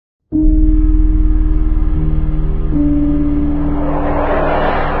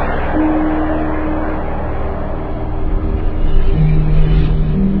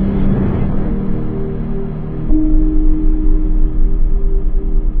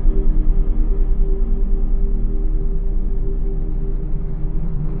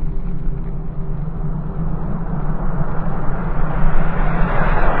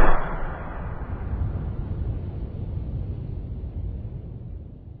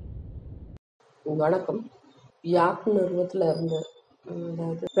வணக்கம். யாக் நிறுவனத்தில் இருந்து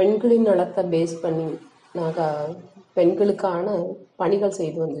அதாவது பெண்களின் நலத்தை பேஸ் பண்ணி நாங்கள் பெண்களுக்கான பணிகள்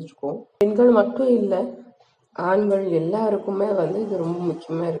செய்து வந்துட்டுருக்கோம். பெண்கள் மட்டும் இல்லை, ஆண்கள் எல்லாருக்குமே இது ரொம்ப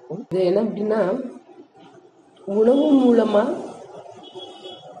முக்கியமாக இருக்கும். இது என்ன அப்படின்னா, உணவு மூலமாக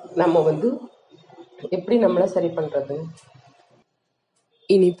நம்ம எப்படி நம்மளை சரி பண்ணுறது,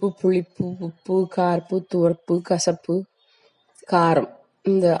 இனிப்பு, புளிப்பு, உப்பு, கார்ப்பு, துவர்ப்பு, கசப்பு, காரம்,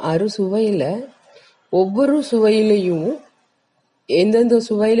 இந்த அறுசுவையில் ஒவ்வொரு சுவையிலையும் எந்தெந்த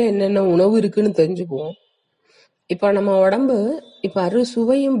சுவையில் என்னென்ன உணவு இருக்குன்னு தெரிஞ்சுக்குவோம். இப்போ நம்ம உடம்பு இப்போ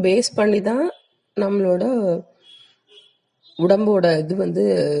அறுசுவையும் பேஸ் பண்ணி தான் நம்மளோட உடம்போட இது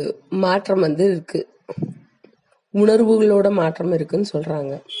மாற்றம் இருக்கு, உணர்வுகளோட மாற்றம் இருக்குன்னு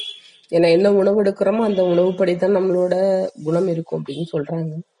சொல்றாங்க. ஏன்னா என்ன உணவு எடுக்கிறோமோ அந்த உணவுப்படி தான் நம்மளோட குணம் இருக்கும் அப்படின்னு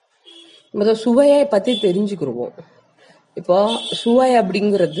சொல்றாங்க. முதல் சுவையை பத்தி தெரிஞ்சுக்கிடுவோம். இப்போ சுவை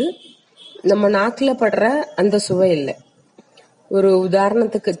அப்படிங்கிறது நம்ம நாக்கில் படுற அந்த சுவை இல்லை. ஒரு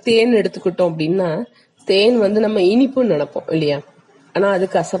உதாரணத்துக்கு தேன் எடுத்துக்கிட்டோம் அப்படின்னா, தேன் நம்ம இனிப்புன்னு நினைப்போம் இல்லையா, ஆனா அது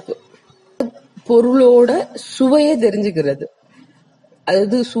கசப்பு. பொருளோட சுவையை தெரிஞ்சுக்கிறது,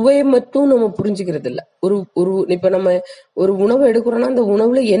 அதாவது சுவையை மட்டும் நம்ம புரிஞ்சுக்கிறது இல்லை. ஒரு இப்ப நம்ம ஒரு உணவு எடுக்கிறோம்னா அந்த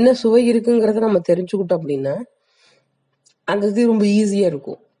உணவுல என்ன சுவை இருக்குங்கிறத நம்ம தெரிஞ்சுக்கிட்டோம் அப்படின்னா அந்த இது ரொம்ப ஈஸியா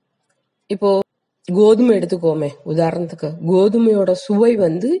இருக்கும். இப்போ கோதுமை எடுத்துக்கோமே உதாரணத்துக்கு, கோதுமையோட சுவை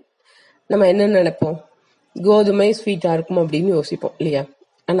நம்ம என்ன நினைப்போம், கோதுமை ஸ்வீட்டா இருக்கும் அப்படின்னு யோசிப்போம் இல்லையா.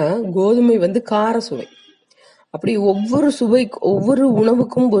 ஆனா கோதுமை கார சுவை. அப்படி ஒவ்வொரு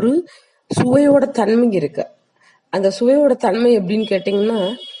உணவுக்கும் ஒரு சுவையோட தன்மை இருக்கு. அந்த சுவையோட தன்மை எப்படின்னு கேட்டீங்கன்னா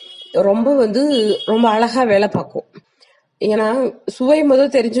ரொம்ப ரொம்ப அழகா வேலை பார்க்கும். ஏன்னா சுவை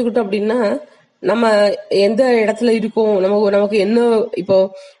முதல் தெரிஞ்சுக்கிட்டோம் அப்படின்னா நம்ம எந்த இடத்துல இருக்கோம், நமக்கு என்ன, இப்போ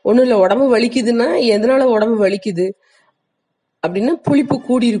ஒண்ணும் இல்லை, உடம்பு வலிக்குதுன்னா எதனால உடம்பு வலிக்குது அப்படின்னா புளிப்பு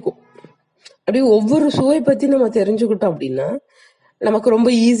கூடி இருக்கும். அப்படி ஒவ்வொரு சுவை பத்தி நம்ம தெரிஞ்சுக்கிட்டோம் அப்படின்னா நமக்கு ரொம்ப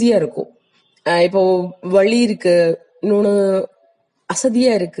ஈஸியா இருக்கும். இப்போ வலி இருக்கு, இன்னொன்னு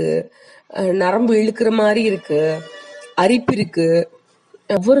அசதியா இருக்கு, நரம்பு இழுக்கிற மாதிரி இருக்கு, அரிப்பு இருக்கு.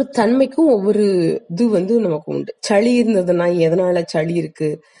 ஒவ்வொரு தன்மைக்கும் ஒவ்வொரு இது நமக்கு உண்டு. சளி இருந்ததுன்னா எதனால சளி இருக்கு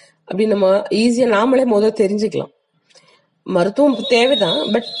அப்படின்னு நம்ம ஈஸியா நாமளே முதல் தெரிஞ்சுக்கலாம். மருத்துவம் தேவைதான்,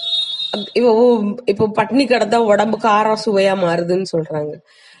 பட் இப்போ பட்னி கிடந்தா உடம்பு கார சுவையா மாறுதுன்னு சொல்றாங்க.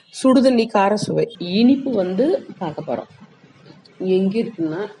 சுடுதண்ணி கார சுவை. இனிப்பு பார்க்க போறோம். எங்க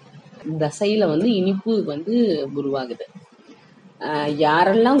இருக்குன்னா தசையில இனிப்பு உருவாகுது.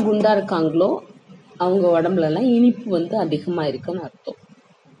 யாரெல்லாம் குண்டா இருக்காங்களோ அவங்க உடம்புல எல்லாம் இனிப்பு அதிகமா இருக்குன்னு அர்த்தம்.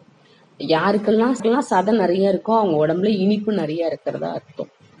 யாருக்கெல்லாம் சதை நிறைய இருக்கோ அவங்க உடம்புல இனிப்பு நிறைய இருக்கிறதா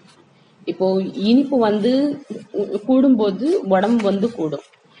அர்த்தம். இப்போ இனிப்பு கூடும்போது உடம்பு கூடும்.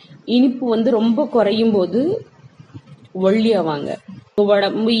 இனிப்பு ரொம்ப குறையும் போது ஒல்லி ஆவாங்க.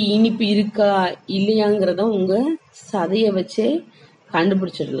 உடம்பு இனிப்பு இருக்கா இல்லையாங்கிறத உங்க சதைய வச்சே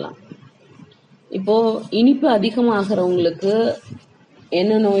கண்டுபிடிச்சிடலாம். இப்போ இனிப்பு அதிகமாகிறவங்களுக்கு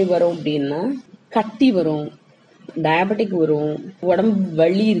என்ன நோய் வரும் அப்படின்னா, கட்டி வரும், டயபெட்டிக் வரும், உடம்பு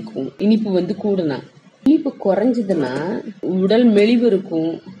வலி இருக்கும். இனிப்பு கூடுனா. இனிப்பு குறைஞ்சதுன்னா உடல் மெலிவு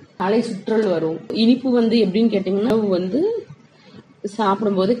இருக்கும், தலை சுற்றல் வரும். இனிப்பு எப்படின்னு கேட்டீங்கன்னா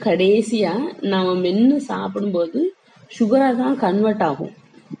சாப்பிடும்போது கடைசியா நாம மென்னு சாப்பிடும்போது சுகரா தான் கன்வெர்ட் ஆகும்.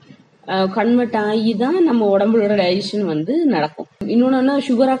 கன்வெர்ட் ஆகி தான் நம்ம உடம்புலோட டைஜஷன் நடக்கும். இன்னொன்னு,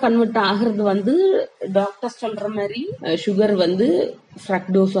 சுகரா கன்வெர்ட் ஆகிறது டாக்டர் சொல்ற மாதிரி சுகர்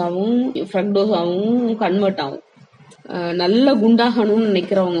ஃப்ரக்டோஸாவும் கன்வெர்ட் ஆகும். நல்ல குண்டாகணும்னு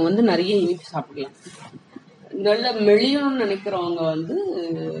நினைக்கிறவங்க நிறைய இனிப்பு சாப்பிடலாம். நல்ல மெலியணும்னு நினைக்கிறவங்க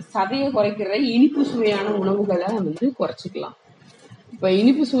சதையை குறைக்கிற இனிப்பு சுவையான உணவுகளை குறைச்சிக்கலாம். இப்ப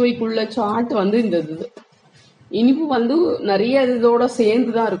இனிப்பு சுவைக்குள்ள சாட் இந்த இது இனிப்பு நிறைய இதோட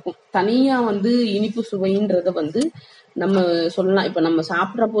சேர்ந்துதான் இருக்கும். தனியா இனிப்பு சுவைன்றத நம்ம சொல்லலாம். இப்ப நம்ம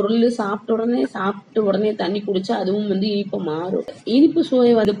சாப்பிட்ற பொருள் சாப்பிட்ட உடனே தண்ணி குடிச்சா அதுவும் இனிப்பு மாறும். இனிப்பு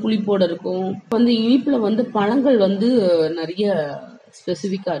சுவை புளிப்போட இருக்கும். இனிப்புல பழங்கள் நிறைய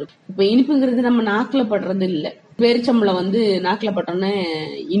ஸ்பெசிபிக்கா இருக்கும். இப்ப இனிப்புங்கிறது நம்ம நாக்குல படுறது இல்ல. பேரிச்சம்பளம் நாக்குல பட்டோன்னே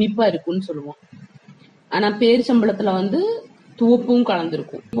இனிப்பா இருக்குன்னு சொல்லுவோம். ஆனா பேரிச்சம்பளத்துல துவப்பும்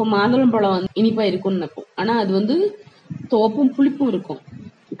கலந்துருக்கும். இப்போ மாதுளம்பழம் இனிப்பா இருக்கும்னு நினைப்போம், ஆனா அது துவப்பும் புளிப்பும் இருக்கும்.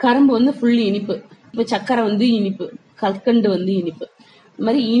 கரும்பு ஃபுல் இனிப்பு. இப்ப சக்கரை இனிப்பு, கற்கண்டு இனிப்பு. இந்த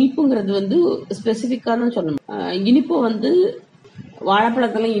மாதிரி இனிப்புங்கிறது ஸ்பெசிபிக்கான சொல்லணும். இனிப்பு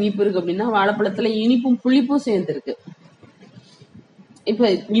வாழைப்பழத்துல இனிப்பு இருக்கு அப்படின்னா வாழைப்பழத்துல இனிப்பும் புளிப்பும் சேர்ந்து இருக்கு. இப்ப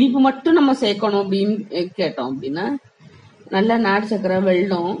இனிப்பு மட்டும் நம்ம சேர்க்கணும் அப்படின்னு கேட்டோம் அப்படின்னா நல்ல நாட்டு சக்கரை,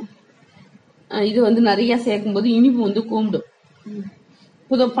 வெல்லம் இது நிறைய சேர்க்கும் போது இனிப்பு கூம்பிடும்.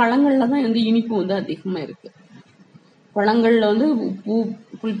 புது பழங்கள்ல தான் இனிப்பு அதிகமா இருக்கு. பழங்கள்ல வந்து உப்பு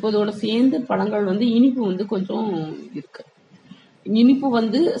புளிப்பதோட சேர்ந்து பழங்கள் வந்து இனிப்பு வந்து கொஞ்சம் இருக்கு. இனிப்பு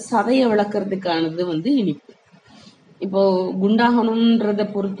வந்து சதையை விளக்குறதுக்கானது வந்து இனிப்பு. இப்போ குண்டாகணும்ன்றத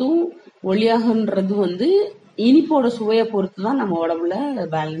பொறுத்தும் ஒளியாகன்றது வந்து இனிப்போட சுவையை பொறுத்து தான் நம்ம உடம்புல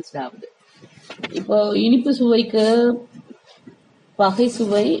பேலன்ஸ்ட் ஆகுது. இப்போ இனிப்பு சுவைக்கு பகை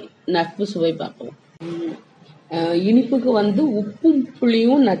சுவை, நட்பு சுவை பார்க்கலாம். இனிப்புக்கு வந்து உப்பும்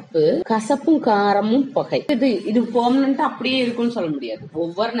புளியும் நட்பு, கசப்பும் காரமும் பகை. இது பெர்மனண்டா அப்படியே இருக்கும்னு சொல்ல முடியாது.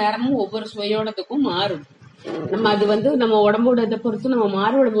 ஒவ்வொரு நேரமும் ஒவ்வொரு சுவையோடதுக்கும் மாறும். நம்ம அது வந்து நம்ம உடம்போட இதை பொறுத்து நம்ம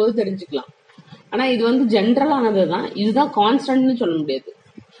மாறுபடும் போது தெரிஞ்சுக்கலாம். ஆனா இது வந்து ஜென்ரலானதுதான். இதுதான் கான்ஸ்டன்ட்னு சொல்ல முடியாது.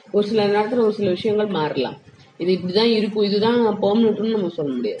 ஒரு சில நேரத்துல ஒரு சில விஷயங்கள் மாறலாம். இது இப்படிதான் இருக்கும், இதுதான் பெர்மனன்ட்னு நம்ம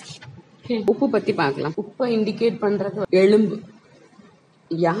சொல்ல முடியாது. உப்பு பத்தி பார்க்கலாம். உப்பை இண்டிகேட் பண்றது எலும்பு.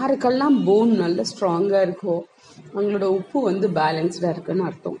 யாருக்கெல்லாம் போன் நல்ல ஸ்ட்ராங்கா இருக்கோ அவங்களோட உப்பு வந்து பேலன்ஸ்டா இருக்குன்னு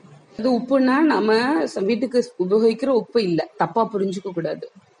அர்த்தம். அது உப்புன்னா நம்ம வீட்டுக்கு உபயோகிக்கிற உப்பு இல்ல, தப்பா புரிஞ்சுக்க கூடாது.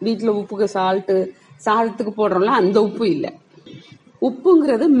 வீட்டுல உப்புக்கு சாதத்துக்கு போடுறோம்ல அந்த உப்பு இல்ல.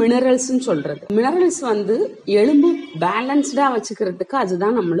 உப்புங்கிறது மினரல்ஸ் சொல்றது. மினரல்ஸ் வந்து எலும்பு பேலன்ஸ்டா வச்சுக்கிறதுக்கு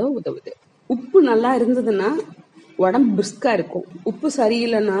அதுதான் நம்மள உதவுது. உப்பு நல்லா இருந்ததுன்னா உடம்பு பிரிஸ்கா இருக்கும். உப்பு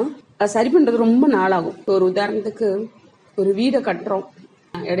சரியில்லைன்னா அது சரி பண்றது ரொம்ப நாளாகும். ஒரு உதாரணத்துக்கு ஒரு வீடை கட்டுறோம்,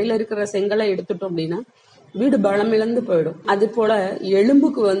 இடையில இருக்கிற செங்கலை எடுத்துட்டோம் அப்படின்னா வீடு பலம் இழந்து போயிடும். அது போல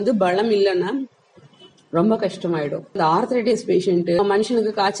எலும்புக்கு வந்து பலம் இல்லைன்னா ரொம்ப கஷ்டமாயிடும். இந்த ஆர்த்ரைட்டிஸ் பேஷண்ட்,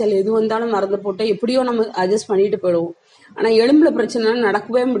 மனுஷனுக்கு காய்ச்சல் எது வந்தாலும் மருந்து போட்டு எப்படியோ நம்ம அட்ஜஸ்ட் பண்ணிட்டு போயிடுவோம். ஆனா எலும்புல பிரச்சனை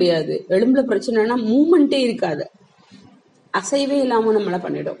நடக்கவே முடியாது. எலும்புல பிரச்சனைனா மூமெண்டே இருக்காது, அசைவே இல்லாம நம்மள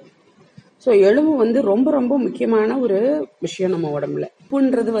பண்ணிடும். ஸோ எலும்பு வந்து ரொம்ப ரொம்ப முக்கியமான ஒரு விஷயம் நம்ம உடம்புல.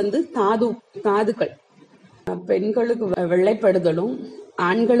 உப்புன்றது வந்து தாதுக்கள். பெண்களுக்கு வெள்ளைப்படுதலும்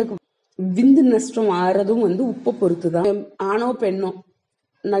ஆண்களுக்கு விந்து நஷ்டம் ஆறதும் வந்து உப்பை பொறுத்துதான். ஆணோ பெண்ணோ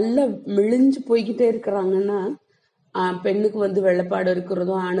நல்லா மெலிஞ்சு போய்கிட்டே இருக்கிறாங்கன்னா பெண்ணுக்கு வந்து வெள்ளைப்பாடு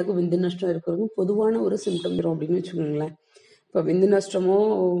இருக்கிறதும் ஆணுக்கு விந்து நஷ்டம் இருக்கிறதும் பொதுவான ஒரு சிம்டம் அப்படின்னு வச்சுக்கோங்களேன். இப்போ விந்து நஷ்டமோ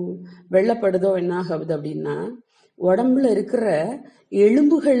வெள்ளைப்படுதோ என்ன ஆகுது அப்படின்னா உடம்புல இருக்கிற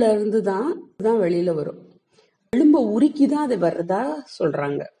எலும்புகள்ல இருந்து தான் வெளியில வரும். எலும்பை உருக்கிதான் அது வர்றதா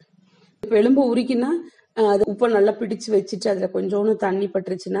சொல்றாங்க. இப்ப எலும்பை உருக்கினா அது உப்பை நல்லா பிடிச்சு வச்சுட்டு அதுல கொஞ்சோன்னு தண்ணி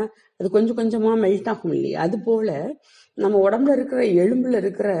பட்டுருச்சுன்னா அது கொஞ்சம் கொஞ்சமா மெல்ட் ஆகும் இல்லையா? அது போல நம்ம உடம்புல இருக்கிற எலும்புல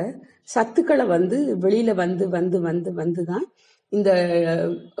இருக்கிற சத்துக்களை வந்து வெளியில வந்து வந்து வந்து வந்துதான் இந்த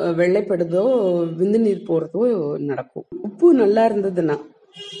வெள்ளைப்படுதோ விந்து நீர் போறதோ நடக்கும். உப்பு நல்லா இருந்ததுன்னா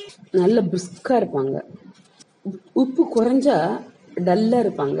நல்ல பிரிஸ்கா இருப்பாங்க. உப்பு குறைஞ்சா டல்லா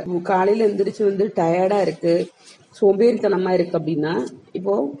இருப்பாங்க. காலையில எந்திரிச்சு வந்து டயர்டா இருக்கு, சோம்பேறித்தனமா இருக்கு அப்படின்னா,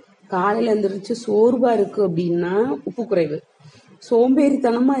 இப்போ காலையில எந்திரிச்சு சோர்வா இருக்கு அப்படின்னா உப்பு குறைவு,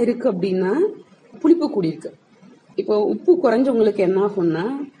 சோம்பேறித்தனமா இருக்கு அப்படின்னா புளிப்பு கூடியிருக்கு. இப்போ உப்பு குறைஞ்சவங்களுக்கு என்ன ஆகும்னா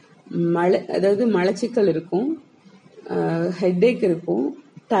அதாவது மலச்சிக்கல் இருக்கும், ஹெட்டேக் இருக்கும்,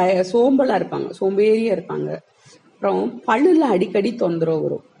 சோம்பலா இருப்பாங்க, சோம்பேறியா இருப்பாங்க. அப்புறம் பல்லுல அடிக்கடி தொந்தரவு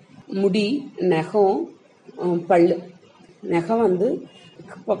வரும். முடி, நகம், பல்லு. நகம் வந்து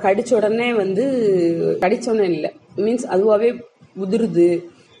கடிச்ச உடனே வந்து கடிச்ச உடனே இல்லை, மீன்ஸ் அதுவாவே உதிருது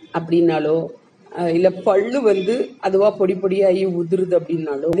அப்படின்னாலோ இல்ல பல்லு வந்து அதுவா பொடி பொடியாகி உதிருது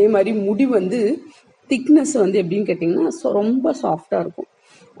அப்படின்னாலோ, அதே மாதிரி முடி வந்து திக்னஸ் வந்து எப்படின்னு கேட்டீங்கன்னா ரொம்ப சாஃப்டா இருக்கும்.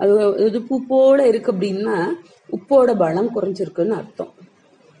 அது பூ போல இருக்கு அப்படின்னா உப்போட பலம் குறைஞ்சிருக்குன்னு அர்த்தம்.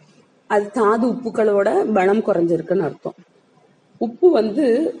 அது தாது உப்புக்களோட பலம் குறைஞ்சிருக்குன்னு அர்த்தம். உப்பு வந்து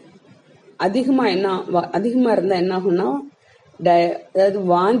அதிகமா இருந்தா என்ன ஆகும்னா அதாவது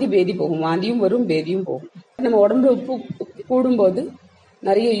வாந்தி பேதி போகும். வாந்தியும் வரும், பேதியும் போகும். நம்ம உடம்புல உப்பு கூடும்போது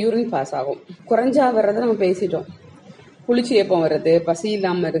நிறைய யூரின் பாஸ் ஆகும். குறைஞ்சா வர்றதை நம்ம பேசிட்டோம். புளிச்சு ஏப்பம் வர்றது, பசி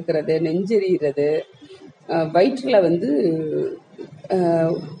இல்லாம இருக்கிறது, நெஞ்செறிகிறது, வயிற்றுல வந்து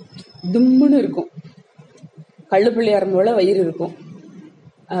தும்முன்னு இருக்கும், கள்ளுப்பிள்ளையாரம் போல வயிறு இருக்கும்.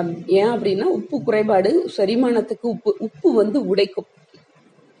 ஏன் அப்படின்னா உப்பு குறைபாடு செரிமானத்துக்கு உப்பு வந்து உடைக்கும்.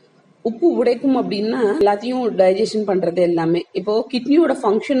 உப்பு உடைக்கும் அப்படின்னா எல்லாத்தையும் டைஜஷன் பண்றது எல்லாமே. இப்போ கிட்னியோட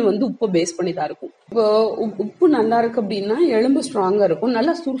ஃபங்க்ஷன் வந்து உப்பை பேஸ் பண்ணி தான் இருக்கும். இப்போ உப்பு நல்லா இருக்கு அப்படின்னா எலும்பு ஸ்ட்ராங்கா இருக்கும்,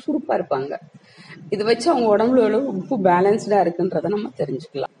 நல்லா சுறுசுறுப்பா இருப்பாங்க. இதை வச்சு அவங்க உடம்புல எவ்வளவு உப்பு பேலன்ஸ்டா இருக்குன்றத நம்ம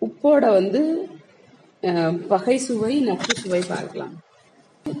தெரிஞ்சுக்கலாம். உப்போட வந்து பகை சுவை, நட்பு சுவை பார்க்கலாம்.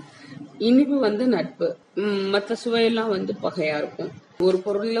 இனிப்பு வந்து நட்பு, மற்ற சுவையெல்லாம் வந்து பகையா இருக்கும். ஒரு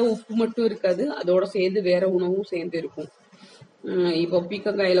பொருள்ல உப்பு மட்டும் இருக்காது, அதோட சேர்ந்து வேற உணவும் சேர்ந்து இருக்கும். இப்போ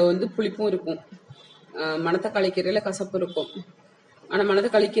பீக்கங்காயில வந்து புளிப்பும் இருக்கும், மணத்தக்காளி கீரையில கசப்பு இருக்கும். ஆனா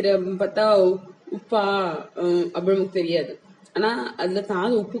மணத்தக்காளி கீரை பார்த்தா உப்பா அப்படின்னு தெரியாது, ஆனா அதுல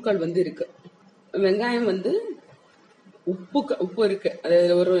தாது உப்புக்கள் வந்து இருக்கு. வெங்காயம் வந்து உப்பு இருக்கு, அது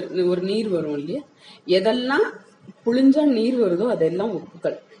ஒரு நீர் வரும் இல்லையா? எதெல்லாம் புளிஞ்சா நீர் வருதோ அதெல்லாம்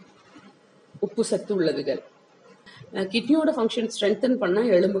உப்புக்கள், உப்பு சத்து உள்ளதுகள். கிட்னியோட ஃபங்க்ஷன் ஸ்ட்ரென்தன் பண்ணா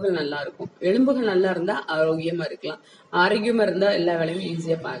எலும்புகள் நல்லா இருக்கும். எலும்புகள் நல்லா இருந்தா ஆரோக்கியமா இருக்கலாம். ஆரோக்கியமா இருந்தா எல்லா வேலையும்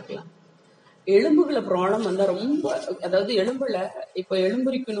ஈஸியா பார்க்கலாம். எலும்புகளை ப்ராப்ளம் வந்தா ரொம்ப, அதாவது எலும்புல இப்போ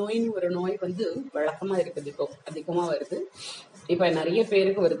எலும்புரிக்கு நோயின்னு ஒரு நோய் வந்து வழக்கமா இருக்குது, இப்போ அதிகமா வருது. இப்ப நிறைய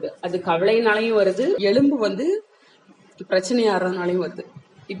பேருக்கு வருது. அது கவலைனாலையும் வருது, எலும்பு வந்து பிரச்சனை ஆறதுனாலையும் வருது.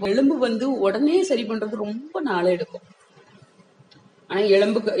 இப்போ எலும்பு வந்து உடனே சரி பண்றது ரொம்ப நாளே எடுக்கும். ஆனா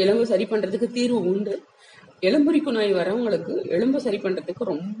எலும்பு சரி பண்றதுக்கு தீர்வு உண்டு. எலும்புரிக்கு நோய் வரவங்களுக்கு எலும்பு சரி பண்றதுக்கு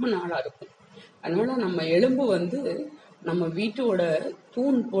ரொம்ப நாளா இருக்கும். அதனால நம்ம எலும்பு வந்து நம்ம வீட்டோட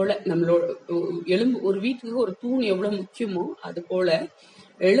தூண் போல, நம்மளோட எலும்பு ஒரு வீட்டுக்கு ஒரு தூண் எவ்வளவு முக்கியமோ அது போல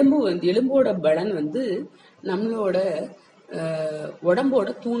எலும்போட பலன் வந்து நம்மளோட உடம்போட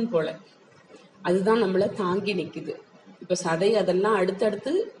தூண் போல. அதுதான் நம்மள தாங்கி நிக்குது. இப்ப சதை அதெல்லாம்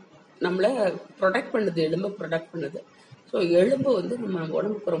அடுத்தடுத்து நம்மள ப்ரொடெக்ட் பண்ணுது, எலும்பை ப்ரொடெக்ட் பண்ணுது. ஸோ எலும்பு வந்து நம்ம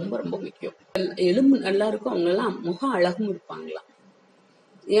உடம்புக்கு ரொம்ப ரொம்ப முக்கியம். எலும்பு நல்லா இருக்கும், அவங்க எல்லாம் முக அழகும் இருப்பாங்களாம்.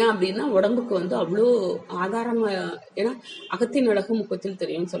 ஏன் அப்படின்னா உடம்புக்கு வந்து அவ்வளோ ஆதாரமா, ஏன்னா அகத்தின் அழகு முகத்தில்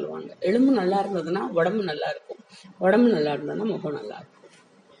தெரியும்னு சொல்லுவாங்க. எலும்பு நல்லா இருந்ததுன்னா உடம்பு நல்லா இருக்கும், உடம்பு நல்லா இருந்ததுன்னா முகம் நல்லா இருக்கும்.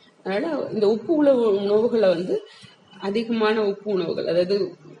 அதனால இந்த உப்பு உணவுகளை வந்து அதிகமான உப்பு உணவுகள், அதாவது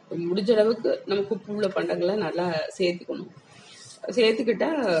முடிஞ்ச அளவுக்கு நமக்கு உப்பு உள்ள பண்டங்களை நல்லா சேர்த்துக்கணும்.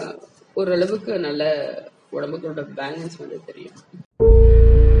 சேர்த்துக்கிட்டா ஓரளவுக்கு நல்ல உடம்புகளோட பேலன்ஸ் வந்து தெரியும்.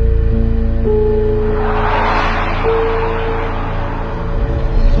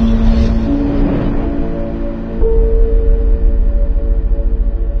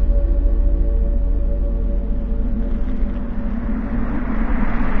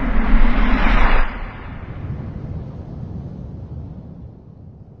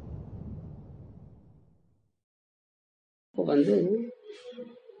 இப்போ வந்து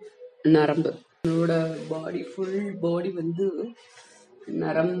நரம்பு, நம்மளோட ஃபுல் பாடி வந்து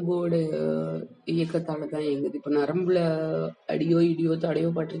நரம்போட இயக்கத்தால தான் இயங்குது. இப்போ நரம்புல அடியோ இடியோ தடையோ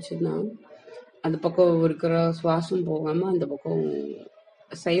பட்டுருச்சுன்னா அந்த பக்கம் இருக்கிற சுவாசம் போகாம அந்த பக்கம்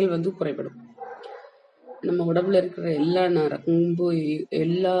செயல் வந்து குறைபடும். நம்ம உடம்புல இருக்கிற எல்லா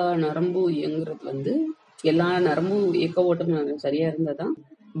நரம்பும் இயங்குறது வந்து, எல்லா நரம்பும் இயக்க ஓட்டம் சரியா இருந்தாதான்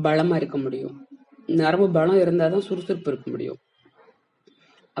பலமா இருக்க முடியும். நரம்பு பலம் இருந்தாதான் சுறுசுறுப்பு இருக்க முடியும்.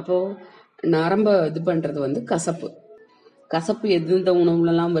 அப்போ நரம்ப இது பண்றது வந்து கசப்பு எந்த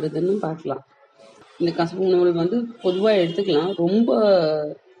உணவுல எல்லாம் வருதுன்னு பார்க்கலாம். இந்த கசப்பு உணவுகள் வந்து பொதுவா எடுத்துக்கலாம், ரொம்ப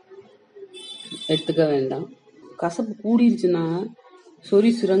எடுத்துக்க வேண்டாம். கசப்பு கூடிருச்சுன்னா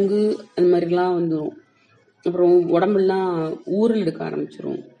சொறி சிரங்கு அந்த மாதிரிலாம் வந்துடும். அப்புறம் உடம்பெல்லாம் ஊறல் எடுக்க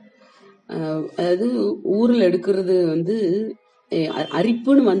ஆரம்பிச்சிரும். அதாவது ஊறல் எடுக்கிறது வந்து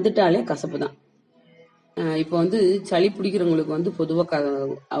அரிப்புன்னு வந்துட்டாலே கசப்பு தான். இப்போ வந்து சளி பிடிக்கிறவங்களுக்கு வந்து பொதுவாக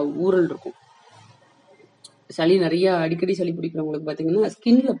ஊறல் இருக்கும். சளி நிறைய அடிக்கடி சளி பிடிக்கிறவங்களுக்கு பார்த்தீங்கன்னா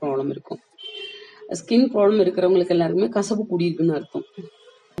ஸ்கின்ல ப்ராப்ளம் இருக்கும். ஸ்கின் ப்ராப்ளம் இருக்கிறவங்களுக்கு எல்லாருமே கசப்பு கூடியிருக்குன்னு அர்த்தம்.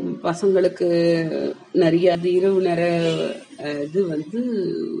 பசங்களுக்கு நிறைய இரவு நேர இது வந்து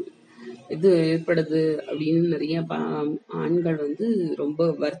இது ஏற்படுது அப்படின்னு நிறைய ஆண்கள் வந்து ரொம்ப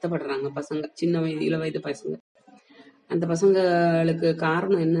வருத்தப்படுறாங்க. பசங்க சின்ன வயது இளவயது பசங்க, அந்த பசங்களுக்கு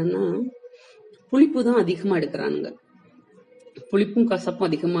காரணம் என்னன்னா புளிப்பு தான் அதிகமா எடுக்கிறானுங்க. புளிப்பும் கசப்பும்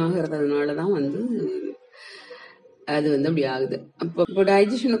அதிகமாகிறதுனாலதான் வந்து அது வந்து அப்படி ஆகுது. இப்போ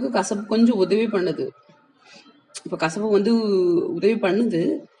டைஜஷனுக்கு கசப்பு கொஞ்சம் உதவி பண்ணுது. இப்போ கசப்பு வந்து உதவி பண்ணுது.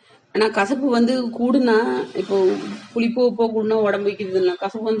 ஆனா கசப்பு வந்து கூடுனா, இப்போ புளிப்போ உப்போ கூடுனா உடம்பு வைக்கிறதுனா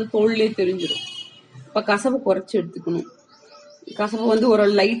கசப்பு வந்து தோல்லே தெரிஞ்சிடும். இப்ப கசப்பு குறைச்சி எடுத்துக்கணும். கசப்பு வந்து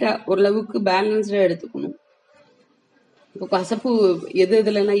ஓரளவுக்கு பேலன்ஸ்டா எடுத்துக்கணும். இப்போ கசப்பு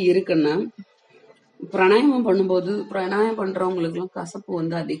எதுலாம் இருக்குன்னா, பிராணாயாமம் பண்ணும்போது, பிராணாயாமம் பண்றவங்களுக்கு எல்லாம் கசப்பு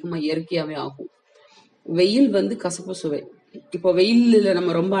வந்து அதிகமா இயற்கையாவே ஆகும். வெயில் வந்து கசப்பு சுவை. இப்போ வெயில்ல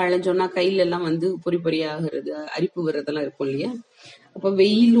நம்ம ரொம்ப அழைஞ்சோம்னா கையில எல்லாம் வந்து பொறி பொறியாகிறது, அரிப்பு வர்றதெல்லாம் இருக்கும் இல்லையா? அப்ப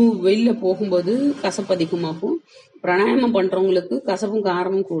வெயில்ல போகும்போது கசப்பு அதிகமாகும். பிராணாயாமம் பண்றவங்களுக்கு கசப்பும்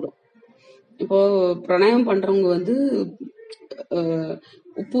காரமும் கூடும். இப்போ பிராணாயாமம் பண்றவங்க வந்து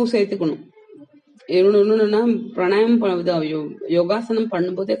உப்பும் சேர்த்துக்கணும். இன்னொன்னுன்னா பிராணாயாமம் யோகாசனம்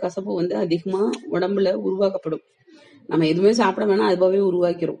பண்ணும்போதே கசப்பு வந்து அதிகமா உடம்புல உருவாக்கப்படும். நம்ம எதுவுமே சாப்பிட வேணா அதுவாகவே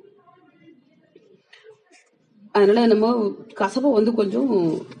உருவாக்கிறோம். அதனால நம்ம கசப்பை வந்து கொஞ்சம்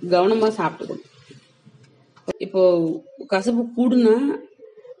கவனமா சாப்பிட்டுக்கணும். இப்போ கசப்பு கூடுனா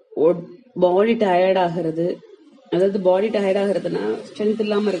பாடி டயர்ட் ஆகிறது, அதாவது பாடி டயர்ட் ஆகுறதுன்னா ஸ்ட்ரென்த்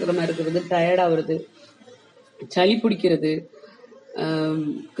இல்லாம இருக்கிற மாதிரி இருக்கிறது, டயர்ட் ஆகுறது, சளி பிடிக்கிறது,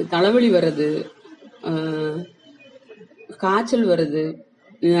 தலைவலி வர்றது, காய்ச்சல் வருது,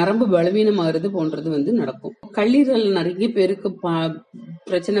 நரம்பு பலவீனமாகிறது போன்றது வந்து நடக்கும். கல்லீரல் நிறைய பேருக்கு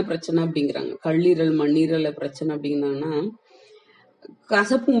பிரச்சனை அப்படிங்கிறாங்க. கல்லீரல் மண்ணீரல் பிரச்சனை அப்படிங்கிறாங்கன்னா,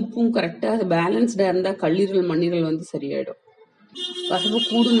 கசப்பும் உப்பும் கரெக்டாக பேலன்ஸ்டாக இருந்தால் கல்லீரல் மண்ணீரல் வந்து சரியாயிடும். கசப்பு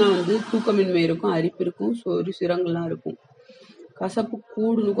கூடுனா வந்து தூக்கமின்மை இருக்கும், அரிப்பு இருக்கும், சிரங்கெல்லாம் இருக்கும். கசப்பு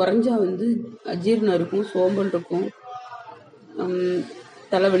குறைஞ்சா வந்து அஜீரணம் இருக்கும், சோம்பல் இருக்கும்,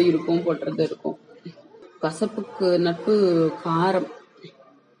 தலைவலி இருக்கும், போட்டுறது இருக்கும். கசப்புக்கு நட்பு காரம்,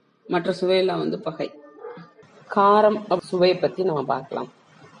 மற்ற சுவையெல்லாம் வந்து பகை. காரம் சுவையை பத்தி நம்ம பார்க்கலாம்.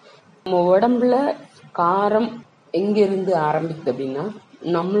 நம்ம உடம்புல காரம் எங்க இருந்து ஆரம்பிக்குது அப்படின்னா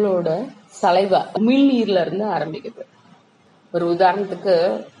நம்மளோட சலைவா உமிழ்நீர்ல இருந்து ஆரம்பிக்குது. ஒரு உதாரணத்துக்கு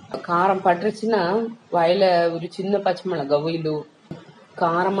காரம் பட்டுருச்சுன்னா வாயில ஒரு சின்ன பச்சை மிளகாவோ இல்லை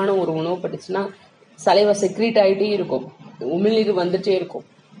காரமான ஒரு உணவு பட்டுச்சுன்னா சலைவா செக்ரீட் ஆகிட்டே இருக்கும், உமிழ்நீர் வந்துட்டே இருக்கும்.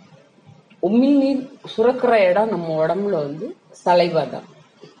 உமிழ்நீர் சுரக்கிற இடம் நம்ம உடம்புல வந்து சலைவா தான்.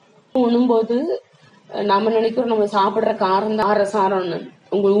 உண்ணும்போது நாம நினைக்கிறோம் நம்ம சாப்பிடுற காரம் தான் சாரம்னு.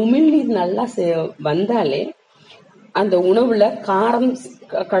 உங்க உமிழ்நீர் நல்லா வந்தாலே அந்த உணவுல காரம்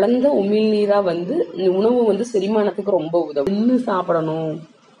கலந்த உமிழ்நீரா வந்து உணவு வந்து செரிமானத்துக்கு ரொம்ப உதவும். மென்னு சாப்பிடணும்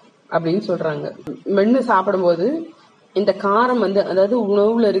அப்படின்னு சொல்றாங்க. மென்னு சாப்பிடும்போது இந்த காரம் வந்து அதாவது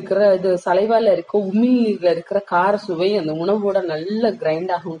உணவுல இருக்கிற இது சலைவால இருக்க உமிழ்நீர்ல இருக்கிற கார சுவை அந்த உணவோட நல்ல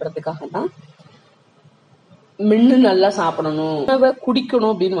கிரைண்ட் ஆகுன்றதுக்காக தான் மென்னு நல்லா சாப்பிடணும். உணவை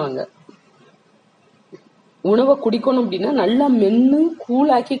குடிக்கணும் அப்படின்வாங்க. உணவை குடிக்கணும் அப்படின்னா நல்லா மென்னு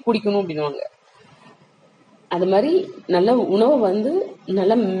கூழாக்கி குடிக்கணும் அப்படின்வாங்க. அது மாதிரி நல்ல உணவை வந்து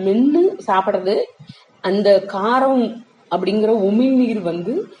நல்லா மென்னு சாப்பிட்றது அந்த காரம் அப்படிங்கிற உமிழ்நீர்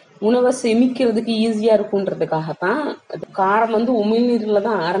வந்து உணவை செமிக்கிறதுக்கு ஈஸியா இருக்குன்றதுக்காகத்தான். காரம் வந்து உமிழ்நீர்ல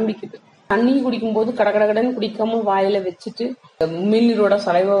தான் ஆரம்பிக்குது. தண்ணி குடிக்கும் போது கடகடன்னு குடிக்காம வாயில வச்சுட்டு உமிழ்நீரோட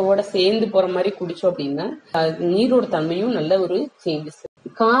சலைவோட சேர்ந்து போற மாதிரி குடிச்சோம் அப்படின்னா நீரோட தன்மையும் நல்ல ஒரு சேஞ்சஸ்.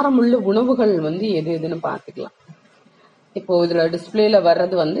 காரம் உள்ள உணவுகள் வந்து எது எதுன்னு பாத்துக்கலாம். இப்போ இதுல டிஸ்பிளேல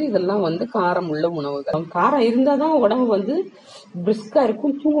வர்றது வந்து இதெல்லாம் வந்து காரம் உள்ள உணவுகள். காரம் இருந்தாதான் உடம்பு வந்து பிரிஸ்கா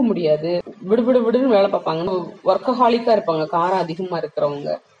இருக்கும், தூங்க முடியாது, விடுன்னு வேலை பார்ப்பாங்க, ஒர்க்கஹாலிக்கா இருப்பாங்க. காரம் அதிகமா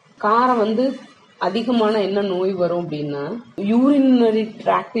இருக்கிறவங்க காரம் வந்து அதிகமான என்ன நோய் வரும் அப்படின்னா யூரினரி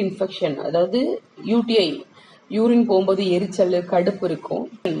ட்ராக்ட் இன்ஃபெக்ஷன், அதாவது யூடிஐ. யூரின் போகும்போது எரிச்சல், கடுப்பு இருக்கும்.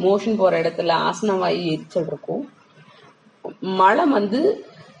 மோஷன் போற இடத்துல ஆசனவாயு எரிச்சல் இருக்கும். மழை வந்து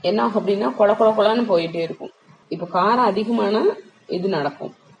என்ன ஆகும் அப்படின்னா கொலன்னு போயிட்டே இருக்கும். இப்போ காரம் அதிகமான இது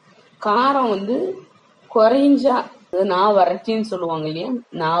நடக்கும். காரம் வந்து குறைஞ்சா நான் வறட்சின்னு சொல்லுவாங்க இல்லையா,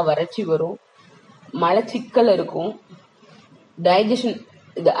 நான் வறட்சி வரும், மலச்சிக்கல் இருக்கும், டைஜஷன்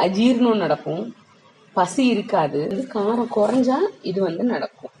இது அஜீர்ணம் நடக்கும், பசி இருக்காது. காரம் குறைஞ்சா இது வந்து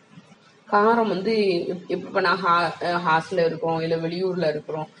நடக்கும். காரம் வந்து இப்ப நான் ஹாஸ்டல்ல இருக்கோம், இல்ல வெளியூர்ல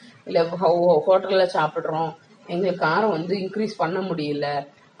இருக்கிறோம், இல்ல ஹோட்டல்ல சாப்பிடுறோம், எங்களுக்கு காரம் வந்து இன்க்ரீஸ் பண்ண முடியல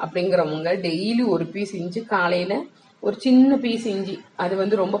அப்படிங்கிறவங்க டெய்லி ஒரு பீஸ் இஞ்சி, காலையில ஒரு சின்ன பீஸ் இஞ்சி, அது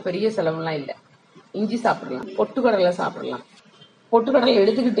வந்து ரொம்ப பெரிய செலவுலாம் இல்லை, இஞ்சி சாப்பிடலாம். பொட்டுக்கடலை சாப்பிடலாம். பொட்டுக்கடலை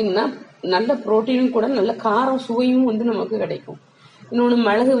எடுத்துக்கிட்டிங்கன்னா நல்ல புரோட்டீனும் கூட நல்ல காரம் சுவையும் வந்து நமக்கு கிடைக்கும். இன்னொன்று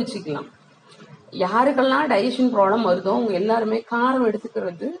மிளகு வச்சுக்கலாம். யாருக்கெல்லாம் டைஜஷன் ப்ராப்ளம் வருதோ அவங்க எல்லாருமே காரம்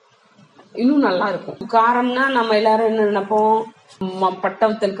எடுத்துக்கிறது இன்னும் நல்லா இருக்கும். காரம்னா நம்ம எல்லாரும் என்ன நினைப்போம்,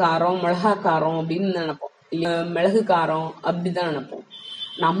 பட்டவத்தல் காரம், மிளகா காரம் அப்படின்னு நினைப்போம், இல்ல மிளகு காரம் அப்படிதான் நினைப்போம்.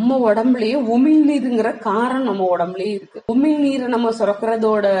 நம்ம உடம்புலயே உமிழ்நீருங்கிற காரம் நம்ம உடம்புலயே இருக்கு. உமிழ்நீரை நம்ம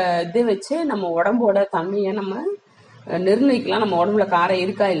சுரக்கிறதோட இதை வச்சு நம்ம உடம்போட தன்மையை நம்ம நிர்ணயிக்கலாம். நம்ம உடம்புல காரம்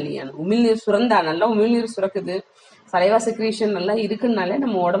இருக்கா இல்லையா. உமிழ்நீர் சுரந்தா நல்லா உமிழ்நீர் சுரக்குது, சலைவா செக்ரீஷன் நல்லா இருக்குன்னாலே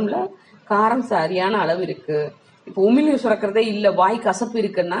நம்ம உடம்புல காரம் சரியான அளவு இருக்கு. இப்போ உமிழ்நீர் சுரக்கிறதே இல்ல, வாய் கசப்பு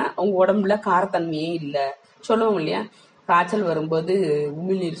இருக்குன்னா அவங்க உடம்புல காரத்தன்மையே இல்லை சொல்லுவோம் இல்லையா. காய்ச்சல் வரும்போது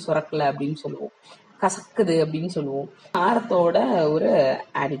உமிழ்நீர் சுரக்கல அப்படின்னு சொல்லுவோம், கசக்குது அப்படின்னு சொல்லுவோம். காரத்தோட ஒரு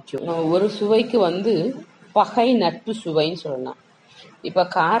ஆட்டிடியூட். ஒரு சுவைக்கு வந்து பகை நட்பு சுவைன்னு சொல்லலாம். இப்ப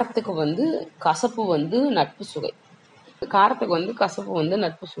காரத்துக்கு வந்து கசப்பு வந்து நட்பு சுவை, காரத்துக்கு வந்து கசப்பு வந்து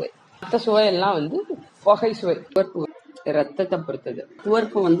நட்பு சுவை. மற்ற சுவையெல்லாம் வந்து பகை சுவை. துவர்ப்பு ரத்தத்தை பொறுத்தது.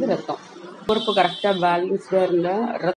 துவர்ப்பு வந்து ரத்தம், துவர்ப்பு கரெக்டா பேலன்ஸ்டா இருந்தா